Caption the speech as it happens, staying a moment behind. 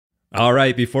All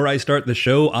right, before I start the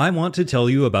show, I want to tell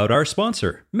you about our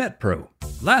sponsor, MetPro.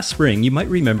 Last spring, you might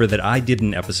remember that I did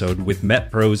an episode with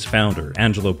MetPro's founder,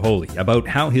 Angelo Poli, about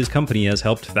how his company has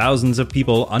helped thousands of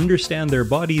people understand their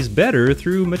bodies better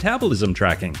through metabolism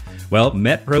tracking. Well,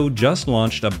 MetPro just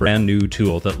launched a brand new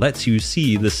tool that lets you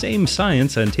see the same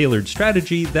science and tailored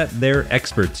strategy that their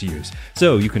experts use.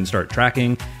 So you can start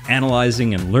tracking,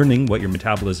 analyzing, and learning what your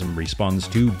metabolism responds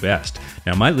to best.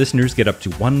 Now, my listeners get up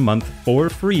to 1 month for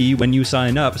free when you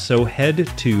sign up, so head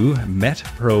to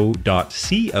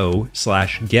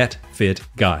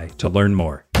metpro.co/getfitguy to learn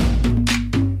more.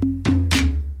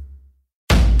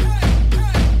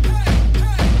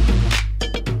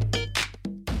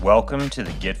 Welcome to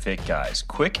the Get Fit Guys,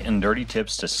 quick and dirty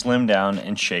tips to slim down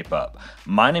and shape up.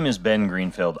 My name is Ben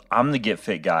Greenfield, I'm the Get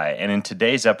Fit Guy, and in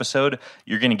today's episode,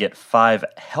 you're going to get 5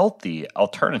 healthy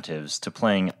alternatives to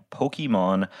playing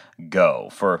Pokémon Go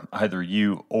for either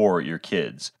you or your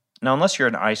kids. Now, unless you're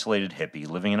an isolated hippie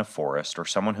living in a forest or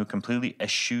someone who completely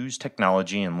eschews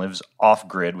technology and lives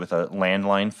off-grid with a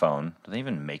landline phone, do they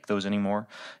even make those anymore?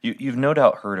 You've no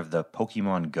doubt heard of the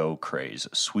Pokémon Go craze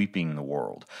sweeping the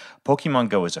world. Pokémon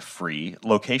Go is a free,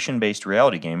 location-based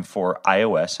reality game for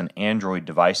iOS and Android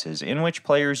devices in which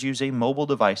players use a mobile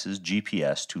device's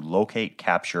GPS to locate,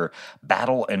 capture,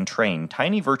 battle, and train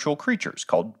tiny virtual creatures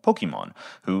called Pokémon,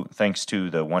 who, thanks to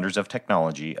the wonders of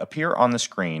technology, appear on the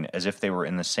screen as if they were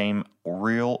in the same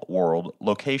real-world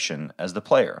location as the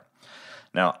player.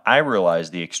 Now, I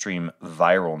realized the extreme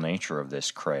viral nature of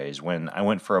this craze when I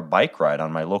went for a bike ride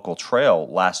on my local trail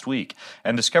last week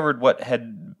and discovered what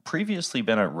had previously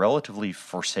been a relatively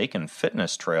forsaken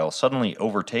fitness trail suddenly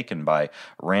overtaken by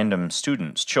random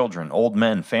students, children, old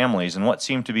men, families, and what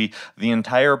seemed to be the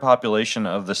entire population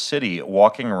of the city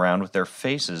walking around with their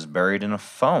faces buried in a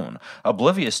phone,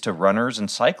 oblivious to runners and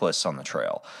cyclists on the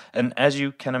trail. And as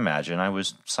you can imagine, I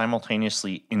was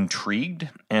simultaneously intrigued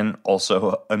and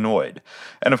also annoyed.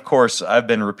 And of course, I've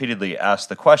been repeatedly asked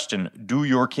the question, do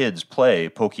your kids play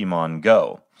Pokémon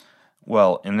Go?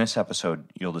 Well, in this episode,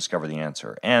 you'll discover the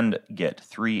answer and get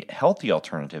 3 healthy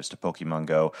alternatives to Pokémon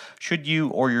Go should you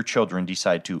or your children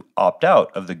decide to opt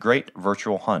out of the great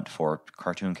virtual hunt for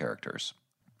cartoon characters.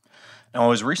 Now, I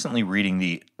was recently reading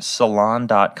the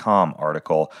Salon.com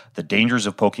article, The Dangers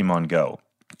of Pokémon Go.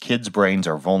 Kids' brains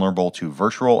are vulnerable to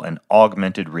virtual and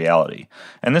augmented reality.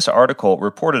 And this article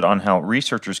reported on how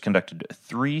researchers conducted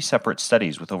 3 separate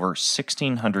studies with over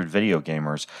 1,600 video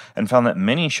gamers and found that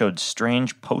many showed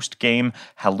strange post-game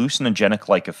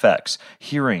hallucinogenic-like effects,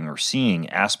 hearing or seeing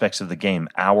aspects of the game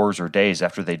hours or days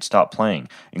after they'd stopped playing,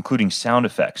 including sound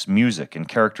effects, music, and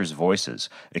characters' voices,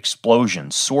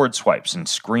 explosions, sword swipes, and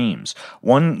screams.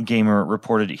 One gamer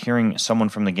reported hearing someone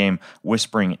from the game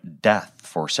whispering death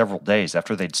for several days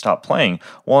after they'd stopped playing,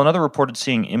 while another reported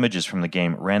seeing images from the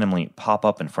game randomly pop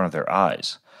up in front of their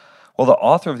eyes. Well, the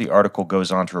author of the article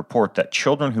goes on to report that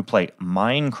children who play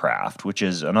Minecraft, which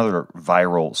is another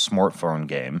viral smartphone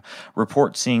game,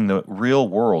 report seeing the real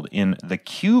world in the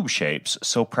cube shapes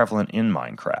so prevalent in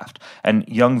Minecraft, and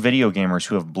young video gamers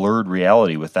who have blurred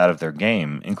reality with that of their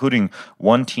game, including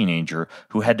one teenager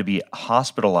who had to be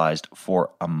hospitalized for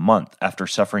a month after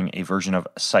suffering a version of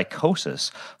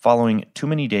psychosis following too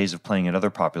many days of playing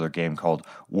another popular game called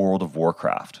World of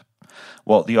Warcraft.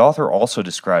 Well, the author also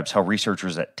describes how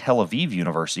researchers at Tel Aviv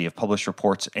University have published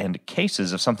reports and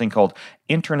cases of something called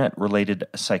internet-related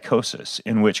psychosis,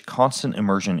 in which constant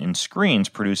immersion in screens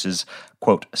produces,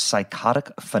 quote,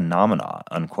 psychotic phenomena,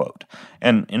 unquote.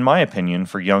 And in my opinion,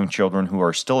 for young children who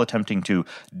are still attempting to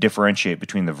differentiate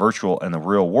between the virtual and the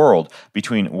real world,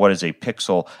 between what is a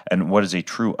pixel and what is a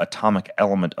true atomic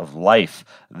element of life,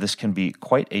 this can be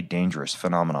quite a dangerous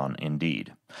phenomenon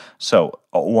indeed. So,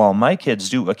 while my kids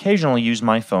do occasionally use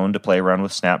my phone to play around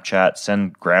with Snapchat,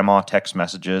 send grandma text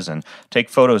messages, and take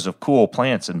photos of cool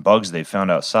plants and bugs they've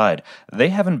found outside, they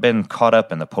haven't been caught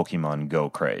up in the Pokémon Go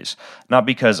craze. Not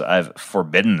because I've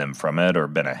forbidden them from it or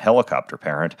been a helicopter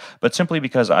parent, but simply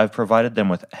because I've provided them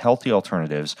with healthy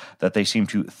alternatives that they seem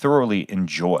to thoroughly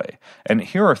enjoy. And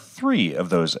here are 3 of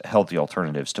those healthy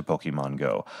alternatives to Pokémon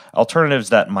Go. Alternatives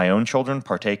that my own children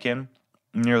partake in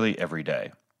nearly every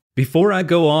day. Before I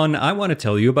go on, I want to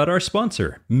tell you about our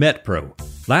sponsor, MetPro.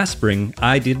 Last spring,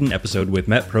 I did an episode with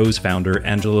MetPro's founder,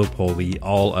 Angelo Poli,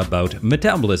 all about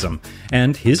metabolism,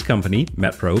 and his company,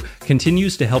 MetPro,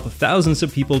 continues to help thousands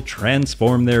of people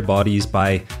transform their bodies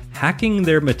by hacking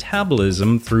their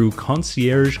metabolism through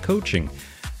concierge coaching.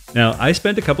 Now, I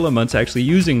spent a couple of months actually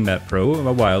using MetPro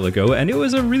a while ago, and it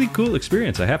was a really cool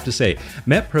experience, I have to say.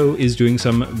 MetPro is doing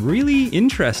some really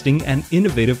interesting and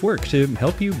innovative work to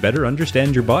help you better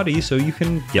understand your body so you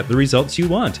can get the results you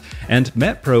want. And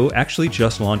MetPro actually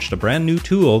just launched a brand new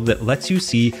tool that lets you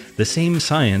see the same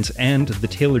science and the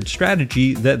tailored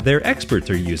strategy that their experts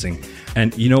are using.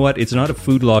 And you know what? It's not a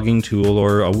food logging tool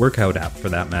or a workout app for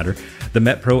that matter. The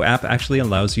MetPro app actually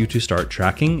allows you to start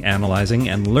tracking, analyzing,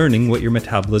 and learning what your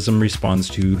metabolism responds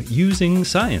to using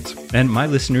science. And my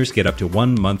listeners get up to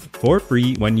 1 month for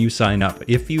free when you sign up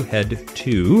if you head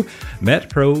to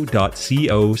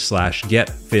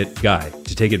metpro.co/getfitguy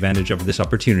to take advantage of this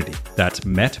opportunity. That's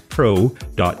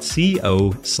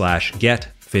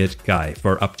metpro.co/getfitguy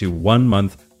for up to 1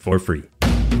 month for free.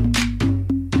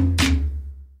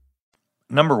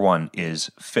 Number 1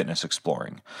 is fitness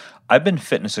exploring. I've been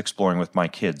fitness exploring with my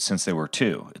kids since they were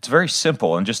 2. It's very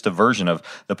simple and just a version of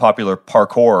the popular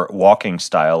parkour walking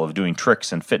style of doing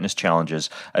tricks and fitness challenges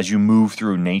as you move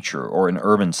through nature or an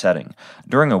urban setting.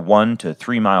 During a 1 to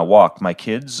 3 mile walk, my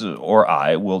kids or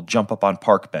I will jump up on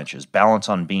park benches, balance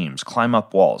on beams, climb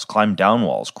up walls, climb down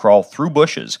walls, crawl through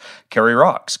bushes, carry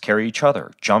rocks, carry each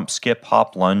other, jump, skip,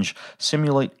 hop, lunge,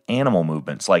 simulate animal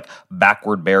movements like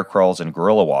backward bear crawls and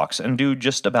gorilla walks, and do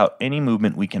just about any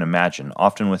movement we can imagine,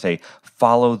 often with a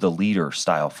follow the leader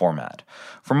style format.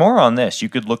 For more on this, you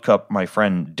could look up my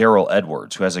friend Daryl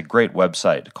Edwards, who has a great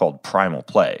website called Primal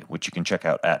Play, which you can check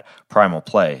out at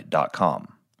primalplay.com.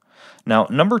 Now,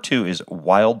 number 2 is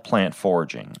wild plant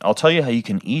foraging. I'll tell you how you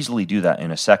can easily do that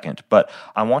in a second, but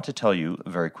I want to tell you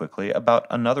very quickly about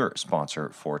another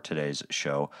sponsor for today's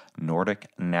show, Nordic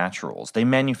Naturals. They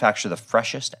manufacture the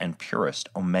freshest and purest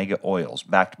omega oils,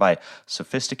 backed by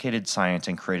sophisticated science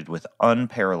and created with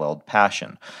unparalleled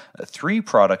passion. 3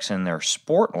 products in their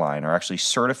sport line are actually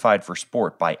certified for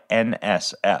sport by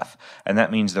NSF, and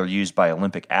that means they're used by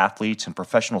Olympic athletes and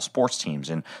professional sports teams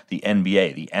in the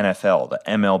NBA, the NFL, the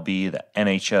MLB, the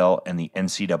NHL, and the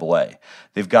NCAA.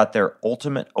 They've got their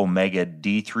Ultimate Omega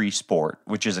D3 Sport,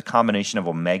 which is a combination of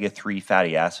omega-3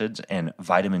 fatty acids and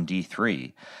vitamin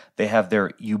D3. They have their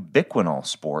Ubiquinol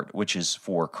Sport, which is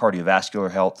for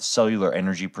cardiovascular health, cellular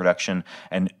energy production,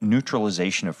 and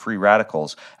neutralization of free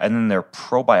radicals. And then their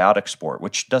Probiotic Sport,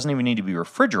 which doesn't even need to be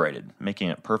refrigerated, making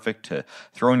it perfect to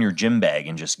throw in your gym bag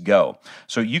and just go.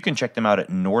 So you can check them out at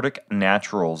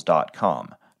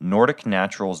NordicNaturals.com.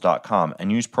 NordicNaturals.com,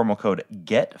 and use promo code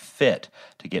GETFIT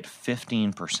to get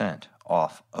 15%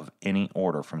 off of any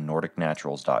order from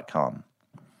NordicNaturals.com.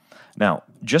 Now,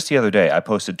 just the other day, I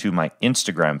posted to my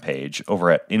Instagram page over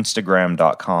at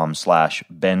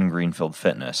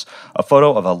instagram.com/BenGreenfieldFitness a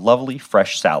photo of a lovely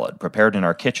fresh salad prepared in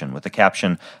our kitchen with the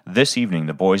caption, "This evening,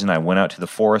 the boys and I went out to the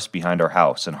forest behind our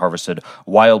house and harvested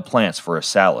wild plants for a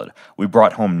salad. We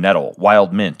brought home nettle,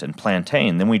 wild mint, and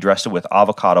plantain. Then we dressed it with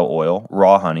avocado oil,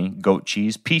 raw honey, goat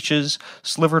cheese, peaches,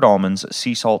 slivered almonds,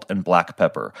 sea salt, and black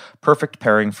pepper. Perfect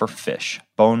pairing for fish.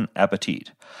 Bon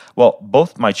appetit." Well,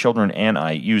 both my children and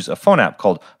I use a phone app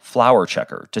called Flower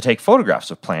Checker to take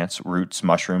photographs of plants, roots,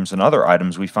 mushrooms, and other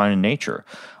items we find in nature.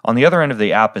 On the other end of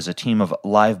the app is a team of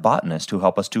live botanists who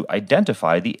help us to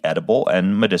identify the edible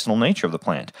and medicinal nature of the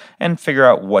plant and figure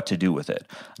out what to do with it.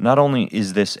 Not only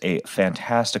is this a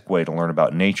fantastic way to learn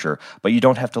about nature, but you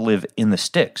don't have to live in the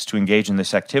sticks to engage in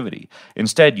this activity.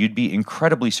 Instead, you'd be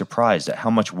incredibly surprised at how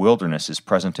much wilderness is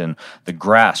present in the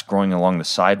grass growing along the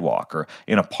sidewalk or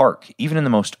in a park, even in the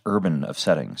most urban of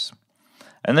settings.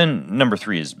 And then number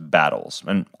 3 is battles.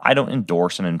 And I don't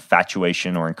endorse an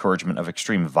infatuation or encouragement of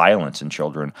extreme violence in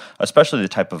children, especially the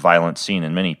type of violence seen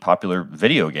in many popular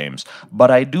video games.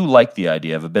 But I do like the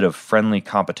idea of a bit of friendly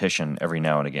competition every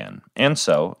now and again. And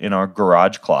so, in our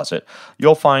garage closet,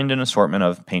 you'll find an assortment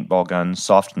of paintball guns,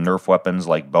 soft Nerf weapons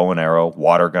like bow and arrow,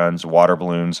 water guns, water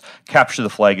balloons, capture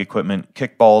the flag equipment,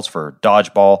 kickballs for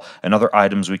dodgeball, and other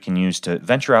items we can use to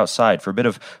venture outside for a bit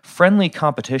of friendly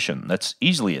competition that's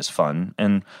easily as fun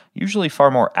and usually far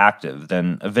more active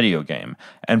than a video game,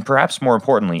 and perhaps more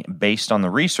importantly, based on the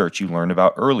research you learned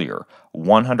about earlier,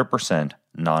 100%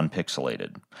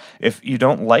 non-pixelated. If you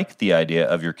don't like the idea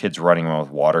of your kids running around with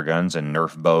water guns and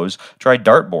Nerf bows, try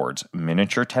dartboards,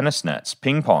 miniature tennis nets,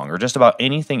 ping pong, or just about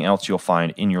anything else you'll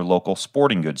find in your local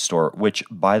sporting goods store, which,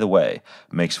 by the way,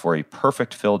 makes for a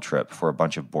perfect field trip for a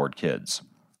bunch of bored kids.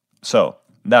 So,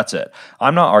 that's it.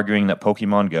 I'm not arguing that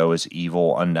Pokémon Go is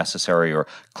evil, unnecessary, or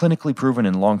clinically proven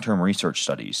in long-term research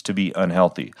studies to be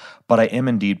unhealthy, but I am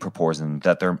indeed proposing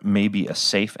that there may be a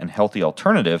safe and healthy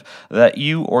alternative that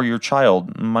you or your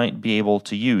child might be able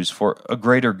to use for a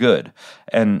greater good,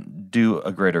 and do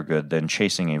a greater good than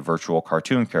chasing a virtual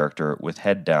cartoon character with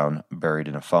head down buried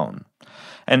in a phone.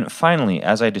 And finally,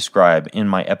 as I describe in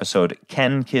my episode,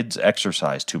 Can Kids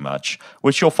Exercise Too Much?,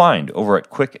 which you'll find over at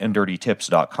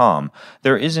quickanddirtytips.com,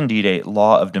 there is indeed a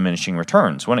law of diminishing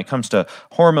returns when it comes to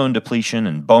hormone depletion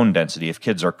and bone density if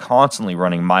kids are constantly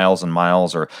running miles and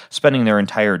miles or spending their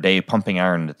entire day pumping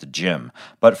iron at the gym.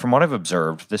 But from what I've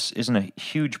observed, this isn't a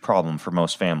huge problem for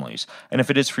most families. And if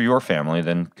it is for your family,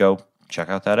 then go check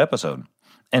out that episode.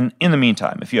 And in the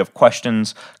meantime, if you have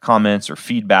questions, comments, or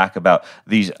feedback about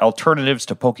these alternatives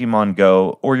to Pokemon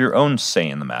Go or your own say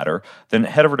in the matter, then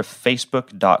head over to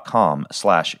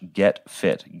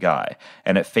facebook.com/getfitguy.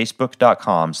 And at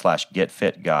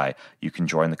facebook.com/getfitguy, you can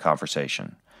join the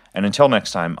conversation. And until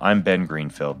next time, I'm Ben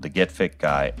Greenfield, the Get Fit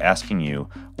Guy, asking you,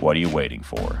 what are you waiting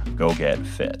for? Go get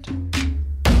fit.